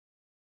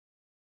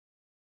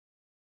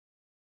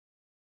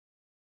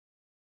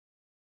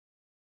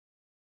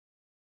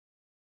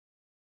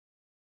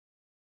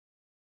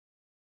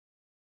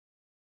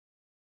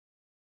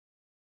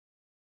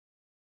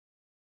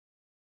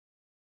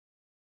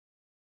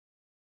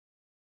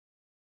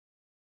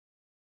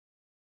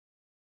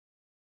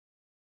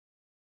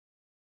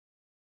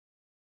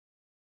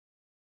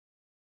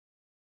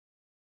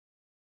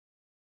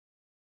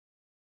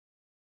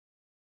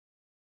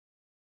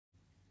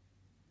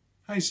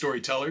Hi,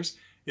 storytellers.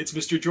 It's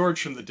Mr.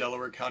 George from the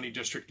Delaware County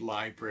District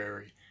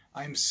Library.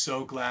 I'm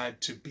so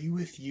glad to be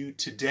with you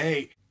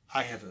today.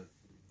 I have a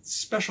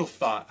special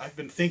thought. I've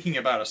been thinking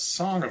about a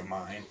song of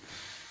mine,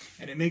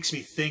 and it makes me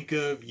think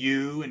of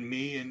you and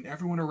me and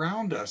everyone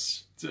around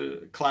us. It's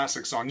a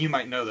classic song. You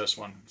might know this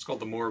one. It's called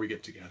The More We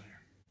Get Together.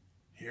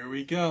 Here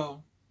we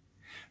go.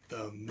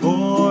 The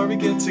more we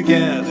get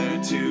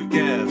together,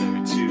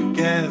 together,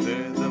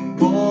 together, the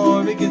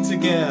more we get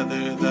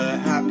together, the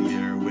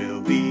happier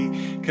we'll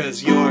be.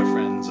 'Cause your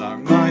friends are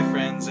my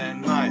friends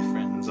and my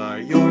friends are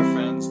your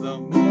friends. The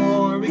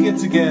more we get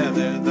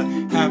together, the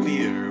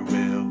happier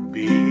we'll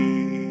be.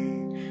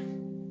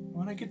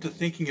 When I get to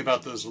thinking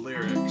about those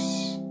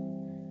lyrics,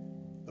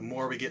 the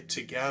more we get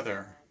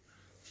together,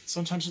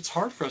 sometimes it's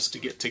hard for us to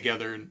get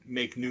together and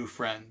make new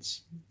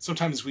friends.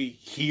 Sometimes we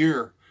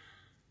hear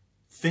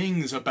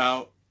things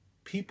about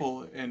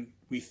people and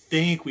we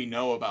think we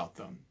know about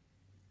them.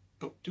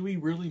 But do we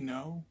really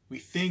know? We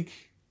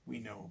think we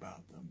know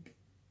about them.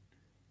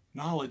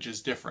 Knowledge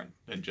is different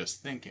than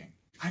just thinking.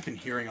 I've been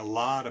hearing a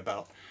lot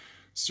about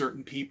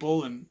certain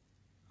people, and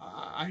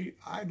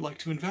I'd like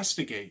to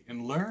investigate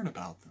and learn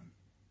about them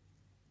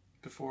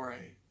before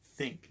I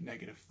think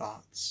negative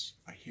thoughts,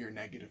 I hear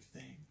negative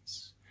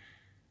things.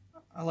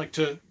 I like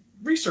to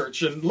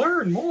research and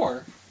learn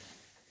more.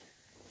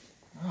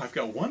 Oh, I've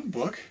got one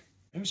book.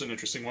 There's an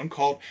interesting one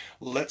called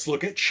Let's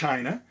Look at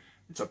China.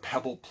 It's a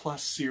Pebble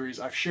Plus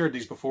series. I've shared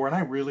these before, and I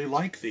really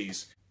like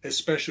these.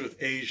 Especially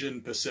with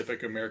Asian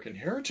Pacific American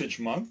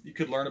Heritage Month, you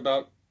could learn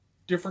about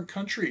different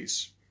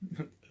countries.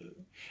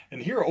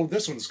 And here, oh,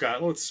 this one's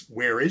got, it's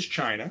Where is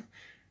China?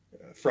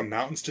 From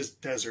mountains to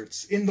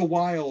deserts, in the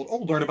wild. Oh,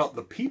 learn about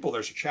the people.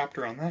 There's a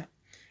chapter on that.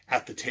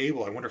 At the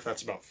table, I wonder if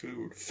that's about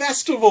food.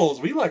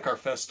 Festivals, we like our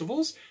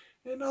festivals,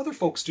 and other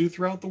folks do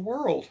throughout the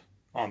world.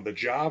 On the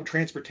job,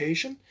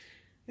 transportation,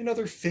 and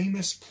other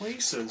famous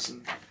places.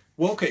 And,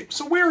 well, okay,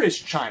 so where is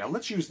China?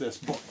 Let's use this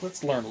book.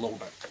 Let's learn a little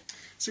bit.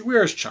 See,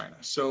 where is China?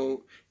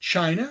 So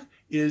China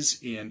is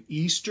in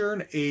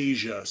Eastern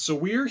Asia. So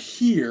we're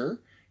here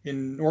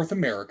in North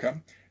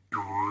America.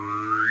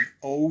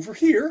 Over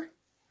here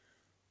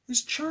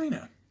is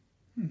China.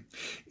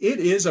 It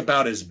is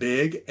about as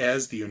big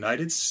as the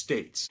United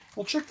States.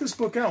 Well, check this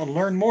book out and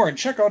learn more, and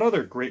check out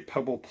other great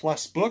Pebble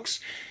Plus books.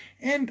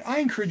 And I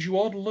encourage you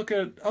all to look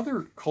at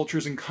other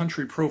cultures and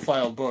country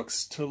profile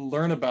books to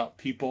learn about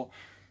people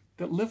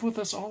that live with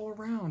us all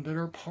around, that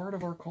are part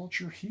of our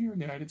culture here in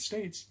the United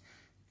States.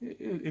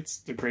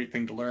 It's a great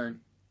thing to learn.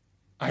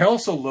 I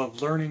also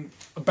love learning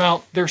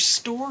about their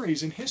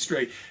stories and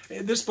history.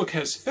 This book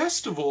has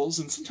festivals,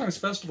 and sometimes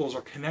festivals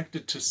are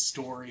connected to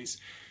stories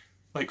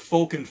like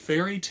folk and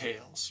fairy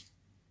tales.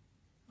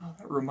 Oh,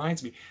 that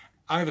reminds me,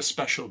 I have a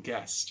special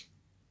guest.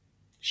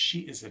 She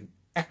is an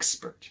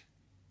expert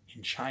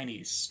in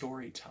Chinese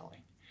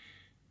storytelling.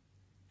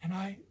 And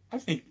I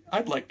think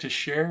I'd like to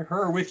share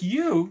her with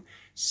you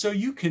so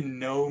you can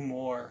know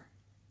more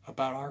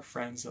about our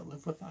friends that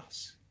live with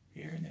us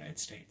here in the United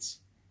States.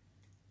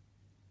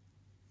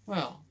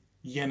 Well,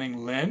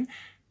 Yining Lin,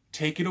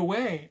 take it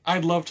away.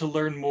 I'd love to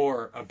learn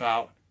more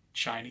about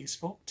Chinese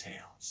folk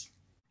tales.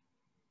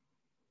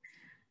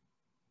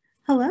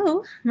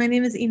 Hello, my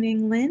name is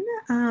Yining Lin.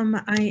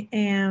 I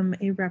am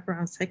a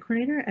wraparound site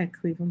coordinator at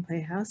Cleveland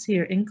Playhouse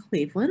here in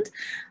Cleveland.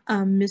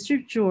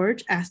 Mr.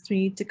 George asked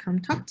me to come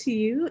talk to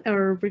you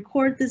or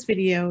record this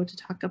video to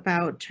talk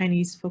about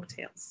Chinese folk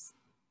tales.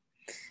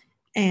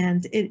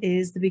 And it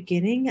is the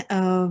beginning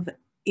of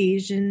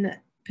Asian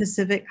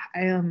Pacific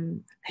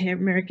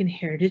American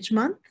Heritage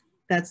Month.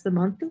 That's the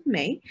month of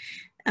May.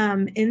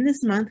 In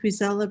this month, we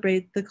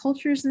celebrate the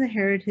cultures and the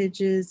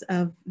heritages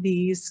of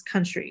these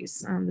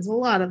countries. There's a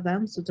lot of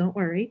them, so don't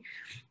worry.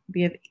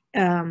 We have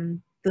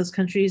those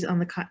countries on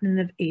the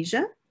continent of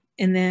Asia,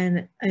 and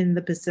then in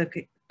the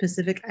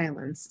Pacific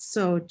Islands.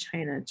 So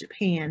China,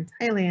 Japan,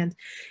 Thailand,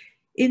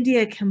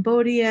 India,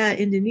 Cambodia,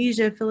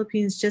 Indonesia,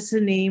 Philippines, just to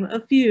name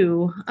a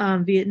few.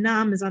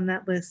 Vietnam is on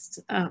that list.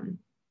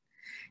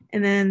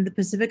 And then the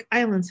Pacific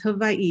Islands,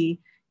 Hawaii,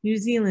 New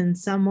Zealand,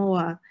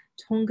 Samoa,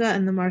 Tonga,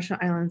 and the Marshall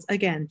Islands,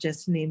 again,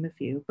 just to name a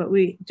few. But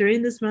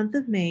during this month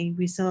of May,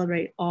 we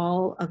celebrate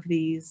all of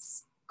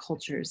these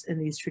cultures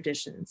and these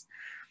traditions.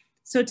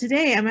 So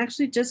today, I'm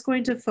actually just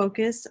going to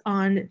focus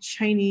on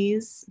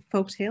Chinese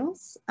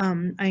folktales.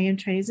 I am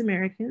Chinese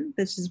American.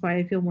 This is why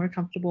I feel more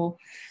comfortable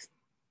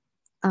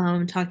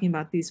talking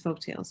about these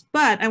folktales.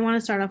 But I want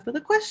to start off with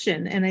a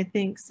question, and I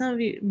think some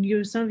of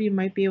you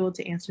might be able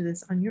to answer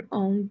this on your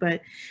own. But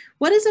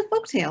what is a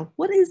folktale?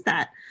 What is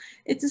that?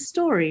 It's a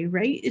story,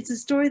 right? It's a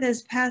story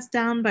that's passed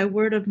down by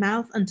word of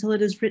mouth until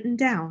it is written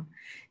down.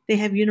 They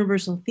have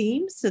universal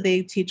themes, so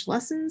they teach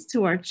lessons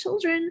to our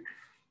children.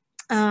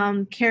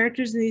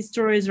 Characters in these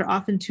stories are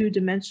often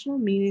two-dimensional,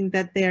 meaning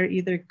that they're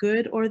either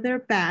good or they're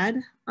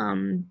bad.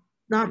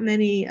 Not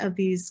many of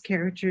these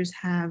characters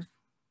have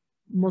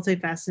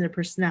multifaceted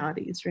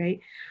personalities,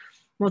 right?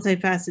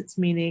 Multifacets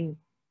meaning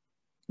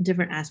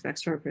different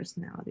aspects to our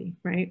personality,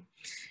 right?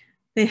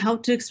 They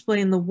help to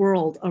explain the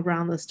world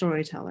around the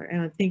storyteller,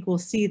 and I think we'll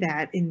see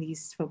that in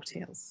these folk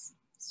tales.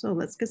 So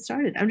let's get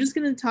started. I'm just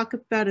going to talk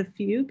about a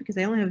few because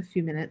I only have a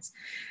few minutes.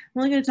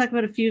 I'm only going to talk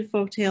about a few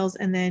folk tales,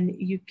 and then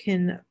you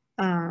can,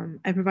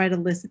 I provide a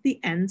list at the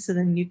end, so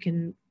then you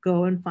can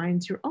go and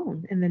find your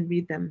own and then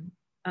read them.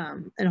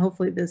 And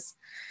hopefully this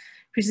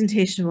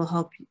presentation will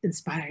help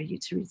inspire you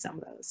to read some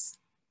of those.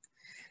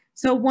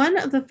 So one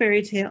of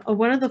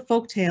the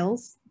folk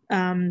tales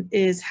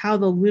is how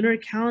the lunar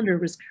calendar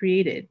was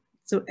created.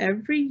 So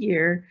every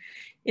year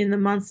in the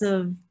months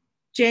of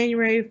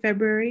January,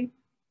 February,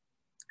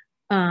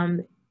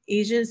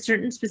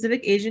 certain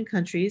specific Asian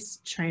countries,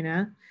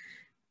 China,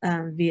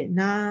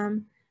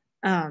 Vietnam,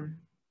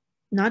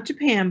 not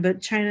Japan,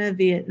 but China,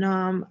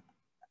 Vietnam,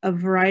 a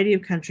variety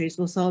of countries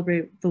will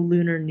celebrate the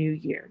Lunar New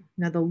Year.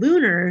 Now, the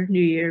Lunar New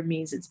Year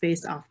means it's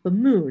based off the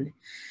moon.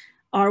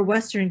 Our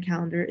Western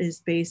calendar is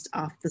based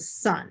off the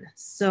sun.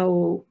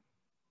 So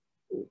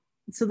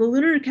the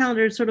lunar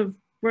calendar sort of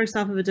works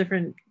off of a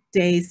different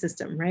day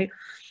system, right?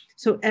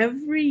 So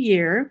every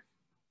year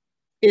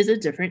is a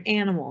different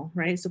animal,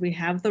 right? So we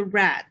have the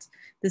rat.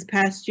 This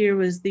past year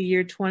was the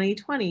year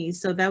 2020,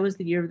 so that was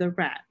the year of the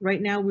rat.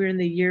 Right now we're in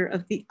the year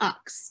of the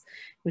ox,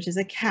 which is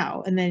a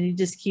cow, and then you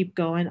just keep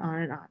going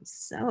on and on.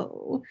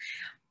 So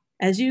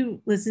as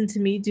you listen to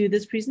me do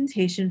this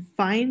presentation,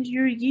 find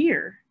your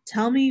year.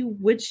 Tell me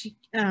which,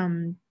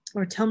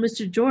 or tell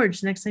Mr.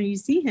 George next time you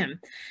see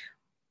him,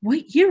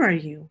 what year are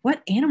you?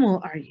 What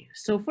animal are you?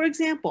 So for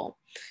example,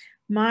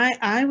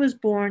 I was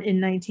born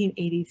in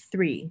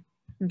 1983.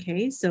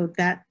 Okay, so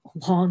that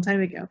a long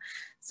time ago.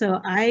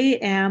 So I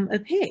am a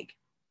pig.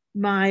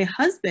 My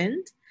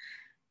husband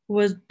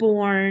was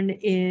born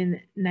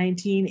in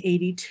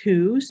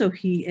 1982, so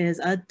he is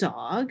a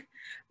dog.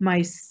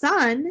 My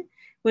son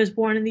was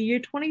born in the year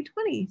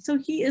 2020, so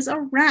he is a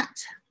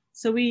rat.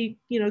 So we,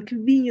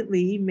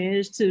 conveniently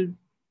managed to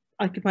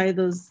occupy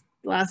those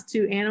last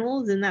two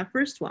animals in that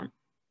first one.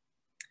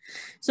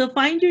 So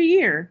find your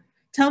year.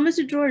 Tell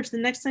Mr. George the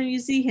next time you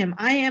see him,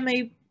 I am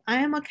a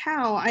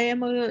cow. I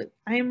am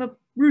a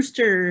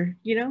rooster,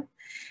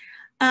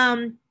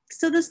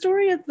 So the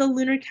story of the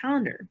lunar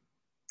calendar.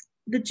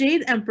 The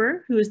Jade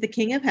Emperor, who is the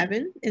king of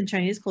heaven in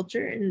Chinese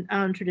culture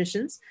and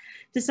traditions,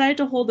 decided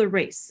to hold a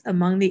race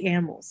among the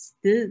animals.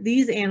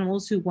 These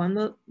animals who won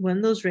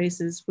those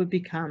races would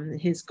become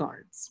his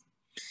guards.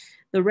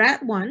 The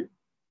rat won,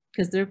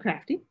 because they're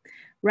crafty.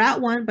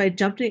 Rat won by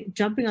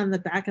jumping on the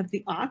back of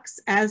the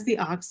ox as the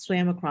ox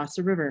swam across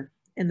the river.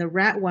 And the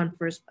rat won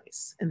first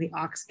place, and the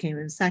ox came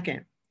in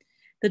second.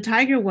 The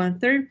tiger won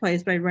third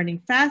place by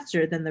running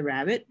faster than the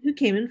rabbit, who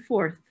came in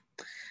fourth.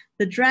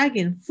 The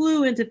dragon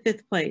flew into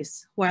fifth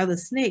place, while the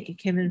snake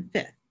came in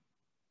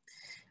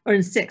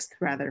sixth,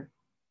 rather.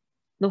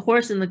 The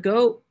horse and the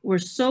goat were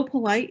so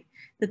polite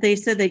that they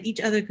said that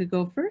each other could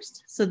go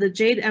first. So the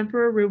Jade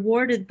Emperor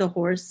rewarded the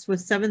horse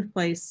with seventh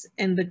place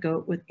and the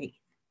goat with eighth.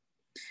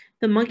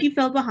 The monkey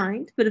fell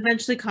behind, but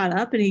eventually caught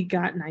up and he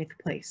got ninth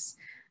place.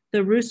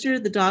 The rooster,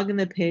 the dog, and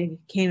the pig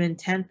came in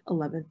 10th,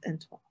 11th, and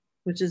 12th,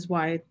 which is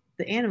why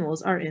the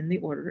animals are in the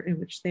order in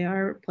which they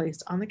are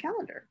placed on the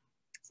calendar.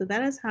 So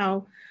that is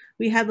how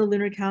we have the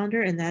lunar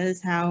calendar, and that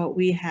is how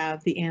we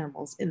have the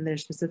animals in their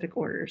specific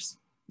orders.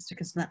 It's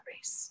because of that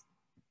race.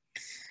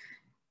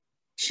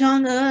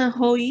 Chang'e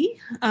Hoi,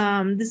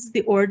 this is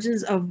the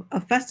origins of a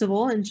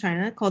festival in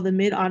China called the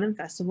Mid-Autumn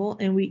Festival,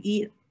 and we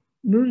eat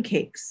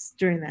mooncakes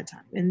during that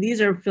time. And these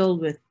are filled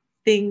with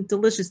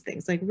delicious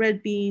things like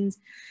red beans.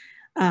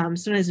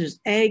 Sometimes there's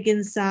egg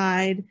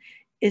inside.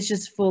 It's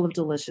just full of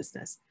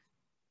deliciousness.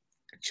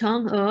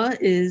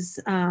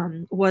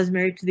 Chang'e was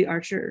married to the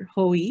archer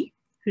Hoi,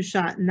 who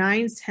shot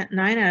 9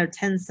 out of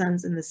 10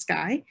 suns in the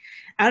sky,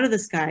 out of the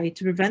sky,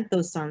 to prevent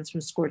those suns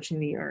from scorching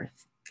the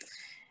earth.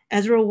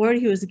 As a reward,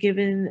 he was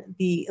given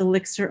the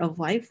elixir of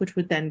life, which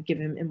would then give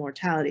him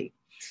immortality.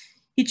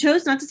 He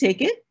chose not to take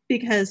it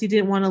because he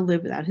didn't want to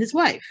live without his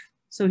wife.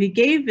 So he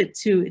gave it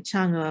to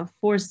Chang'e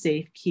for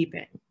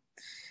safekeeping.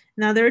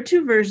 Now, there are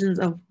two versions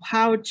of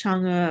how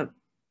Chang'e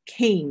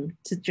came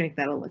to drink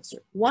that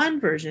elixir. One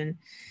version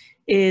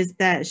is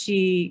that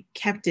she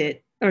kept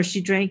it, or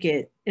she drank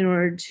it in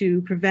order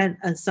to prevent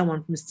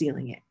someone from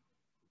stealing it.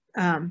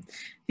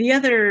 The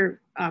other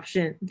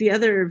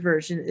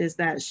version is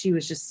that she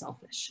was just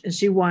selfish and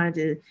she wanted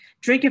to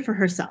drink it for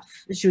herself.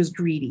 She was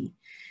greedy.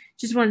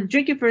 She just wanted to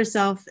drink it for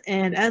herself,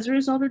 and as a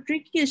result of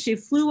drinking it, she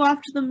flew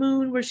off to the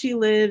moon where she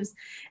lives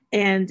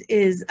and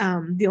is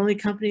the only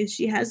company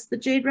she has, the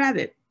Jade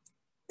Rabbit.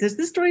 Does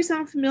this story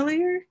sound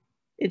familiar?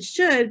 It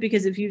should,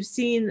 because if you've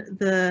seen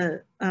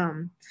the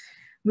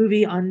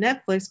movie on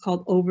Netflix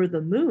called Over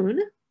the Moon,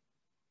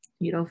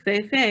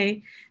 Fei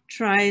Fei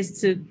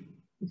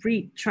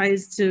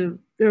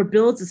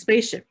builds a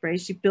spaceship,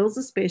 right? She builds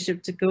a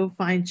spaceship to go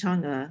find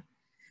Chang'e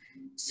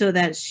so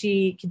that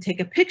she can take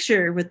a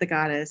picture with the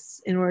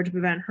goddess in order to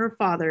prevent her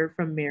father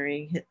from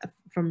marrying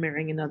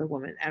another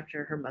woman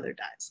after her mother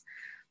dies.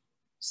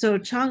 So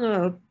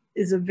Chang'e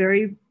is a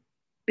very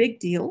big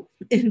deal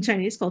in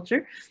Chinese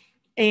culture,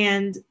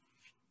 and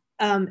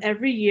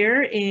every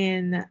year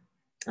in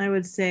I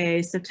would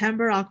say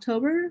September,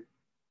 October,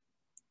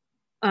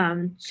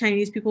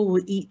 Chinese people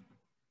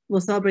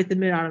will celebrate the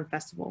Mid-Autumn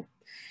Festival,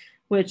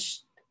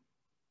 which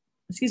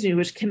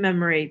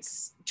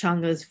commemorates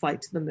Chang'e's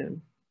flight to the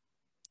moon.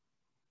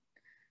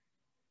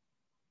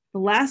 The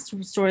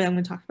last story I'm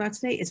going to talk about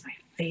today is my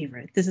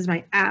favorite. This is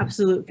my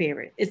absolute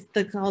favorite. It's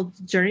called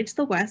Journey to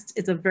the West.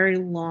 It's a very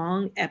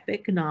long,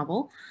 epic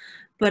novel,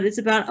 but it's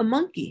about a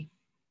monkey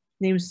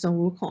named Sun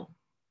Wukong.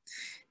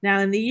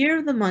 Now, in the year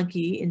of the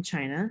monkey in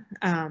China,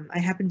 I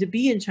happened to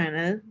be in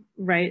China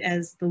right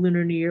as the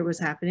Lunar New Year was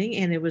happening,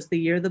 and it was the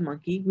year of the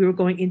monkey. We were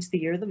going into the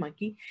year of the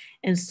monkey,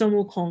 and Sun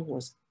Wukong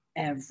was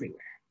everywhere,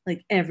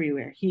 like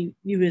everywhere. He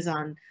was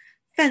on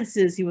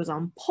fences, he was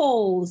on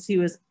poles, he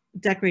was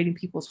decorating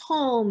people's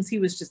homes, he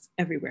was just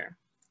everywhere.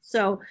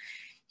 So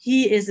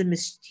he is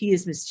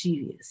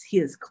mischievous, he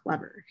is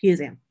clever, he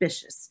is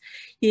ambitious.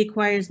 He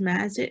acquires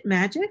magic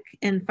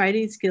and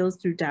fighting skills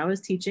through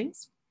Taoist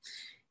teachings.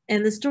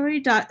 And the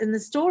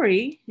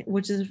story,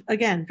 which is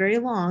again very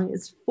long,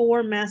 is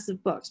 4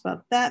 massive books,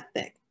 about that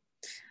thick,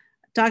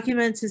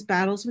 documents his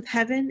battles with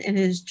heaven and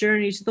his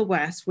journey to the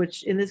West,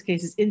 which in this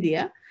case is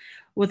India,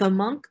 with a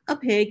monk, a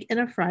pig, and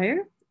a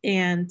friar,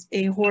 and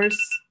a horse.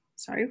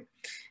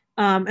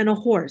 And a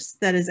horse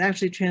that is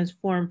actually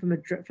transformed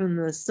from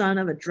the son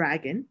of a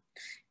dragon.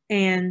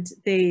 And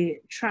they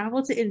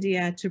travel to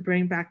India to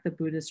bring back the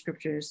Buddhist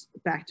scriptures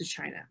back to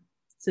China.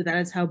 So that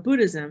is how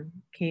Buddhism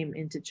came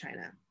into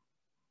China.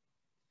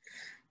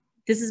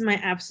 This is my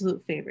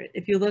absolute favorite.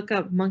 If you look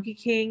up Monkey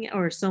King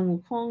or Sun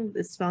Wukong,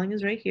 the spelling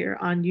is right here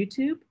on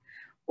YouTube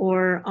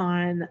or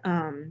on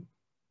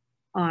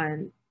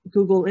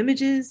Google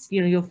Images.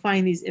 You'll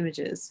find these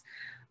images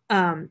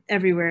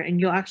everywhere,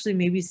 and you'll actually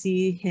maybe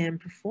see him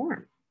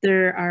perform.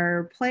 There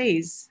are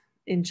plays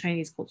in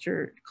Chinese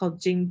culture called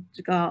Jingju,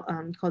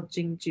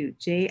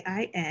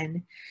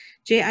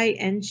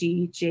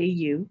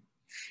 Jingju,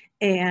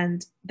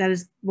 and that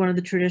is one of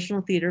the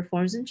traditional theater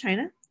forms in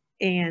China.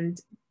 And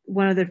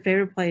one of their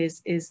favorite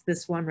plays is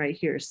this one right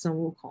here, Sun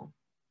Wukong.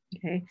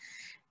 Okay,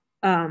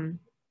 and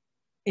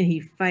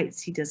he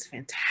fights. He does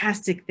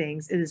fantastic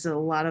things. It is a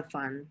lot of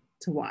fun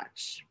to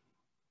watch.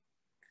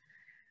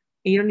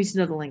 And you don't need to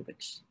know the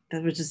language.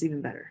 That was just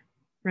even better,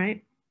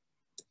 right?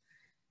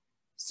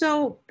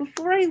 So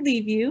before I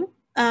leave you,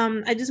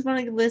 I just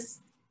want to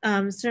list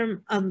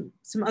some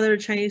other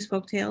Chinese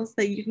folk tales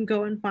that you can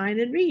go and find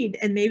and read,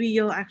 and maybe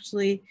you'll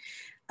actually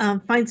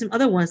find some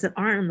other ones that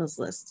aren't on this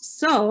list.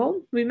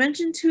 So we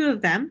mentioned 2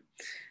 of them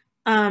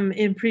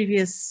in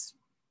previous,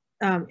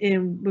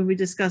 when we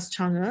discussed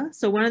Chang'e.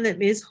 So one of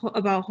them is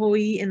about Hou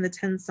and the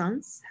 10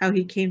 sons, how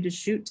he came to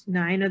shoot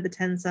 9 of the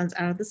 10 sons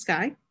out of the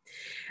sky.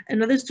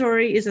 Another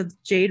story is of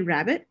Jade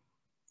Rabbit,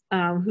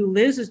 who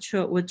lives with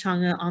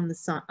Chang'e on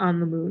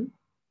the moon,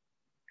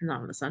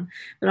 not on the sun,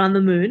 but on the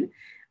moon,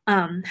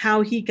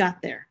 how he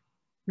got there,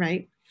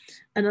 right?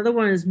 Another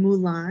one is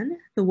Mulan,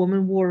 the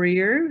woman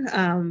warrior.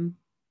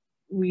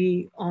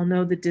 We all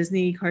know the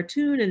Disney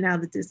cartoon and now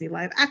the Disney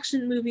live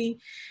action movie.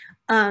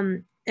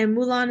 And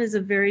Mulan is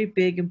a very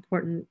big,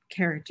 important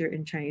character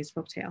in Chinese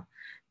folktale.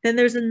 Then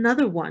there's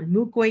another one,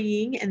 Mu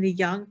Guiying and the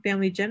Yang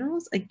family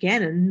generals.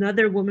 Again,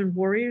 another woman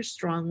warrior,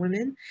 strong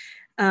women,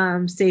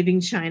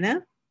 saving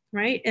China,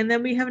 right? And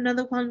then we have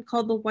another one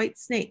called the White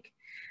Snake,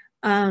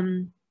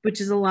 which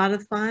is a lot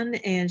of fun.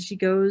 And she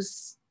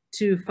goes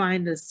to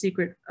find a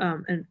secret,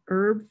 an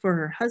herb for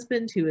her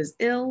husband who is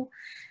ill.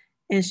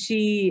 And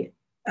she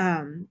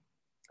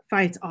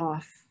fights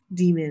off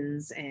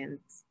demons and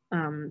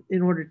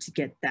in order to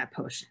get that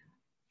potion.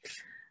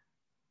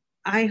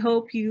 I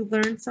hope you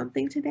learned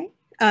something today.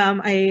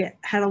 I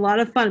had a lot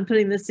of fun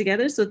putting this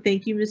together, so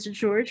thank you, Mr.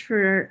 George,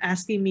 for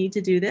asking me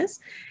to do this.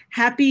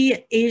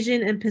 Happy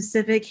Asian and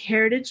Pacific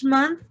Heritage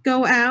Month.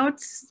 Go out,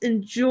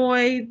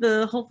 enjoy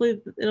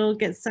hopefully it'll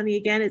get sunny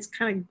again. It's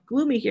kind of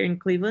gloomy here in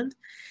Cleveland.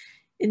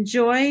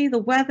 Enjoy the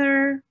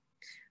weather.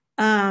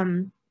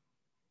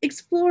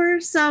 Explore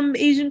some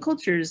Asian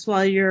cultures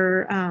while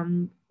you're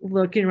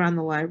looking around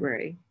the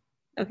library.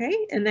 Okay,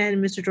 and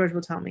then Mr. George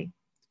will tell me.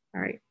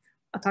 All right,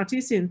 I'll talk to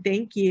you soon.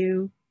 Thank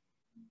you.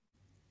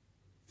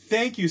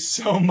 Thank you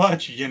so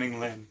much, Yining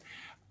Lin.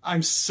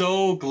 I'm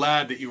so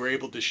glad that you were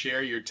able to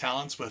share your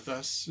talents with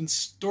us. And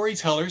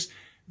storytellers,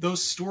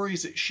 those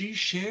stories that she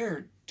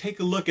shared, take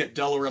a look at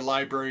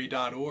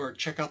DelawareLibrary.org,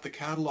 check out the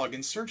catalog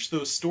and search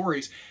those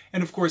stories.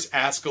 And of course,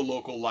 ask a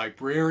local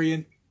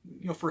librarian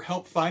for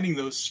help finding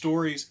those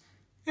stories,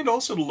 and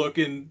also to look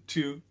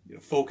into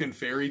folk and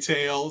fairy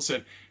tales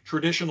and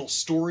traditional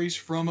stories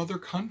from other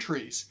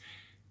countries.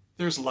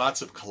 There's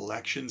lots of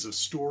collections of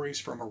stories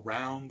from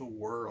around the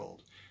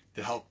world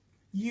to help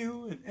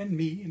you and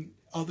me and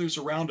others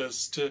around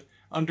us to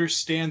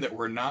understand that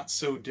we're not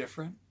so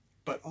different,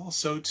 but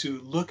also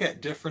to look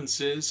at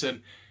differences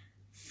and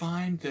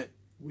find that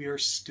we are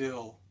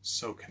still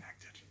so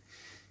connected.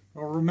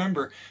 Or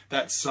remember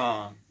that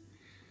song,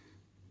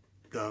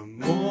 the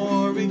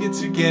more we get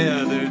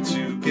together,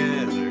 the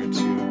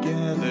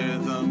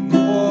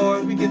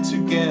more we get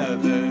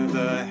together,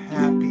 the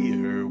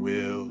happier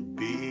we'll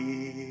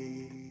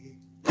be.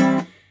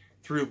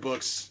 through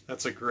books,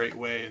 that's a great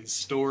way, and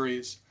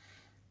stories,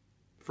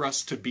 for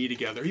us to be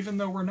together, even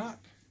though we're not.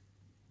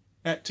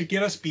 To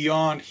get us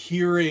beyond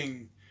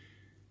hearing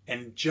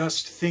and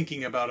just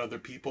thinking about other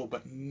people,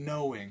 but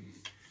knowing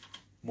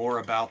more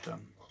about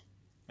them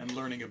and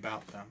learning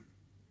about them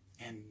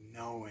and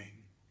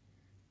knowing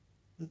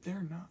that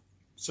they're not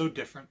so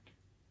different,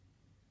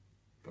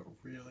 but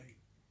really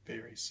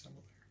very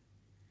similar.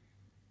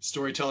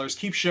 Storytellers,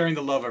 keep sharing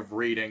the love of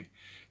reading.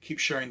 Keep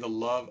sharing the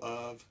love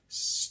of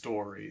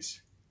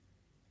stories.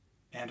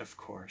 And of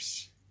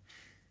course,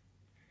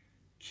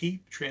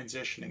 keep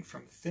transitioning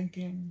from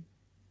thinking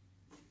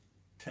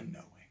to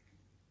knowing.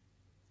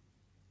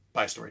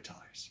 Bye,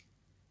 storytellers.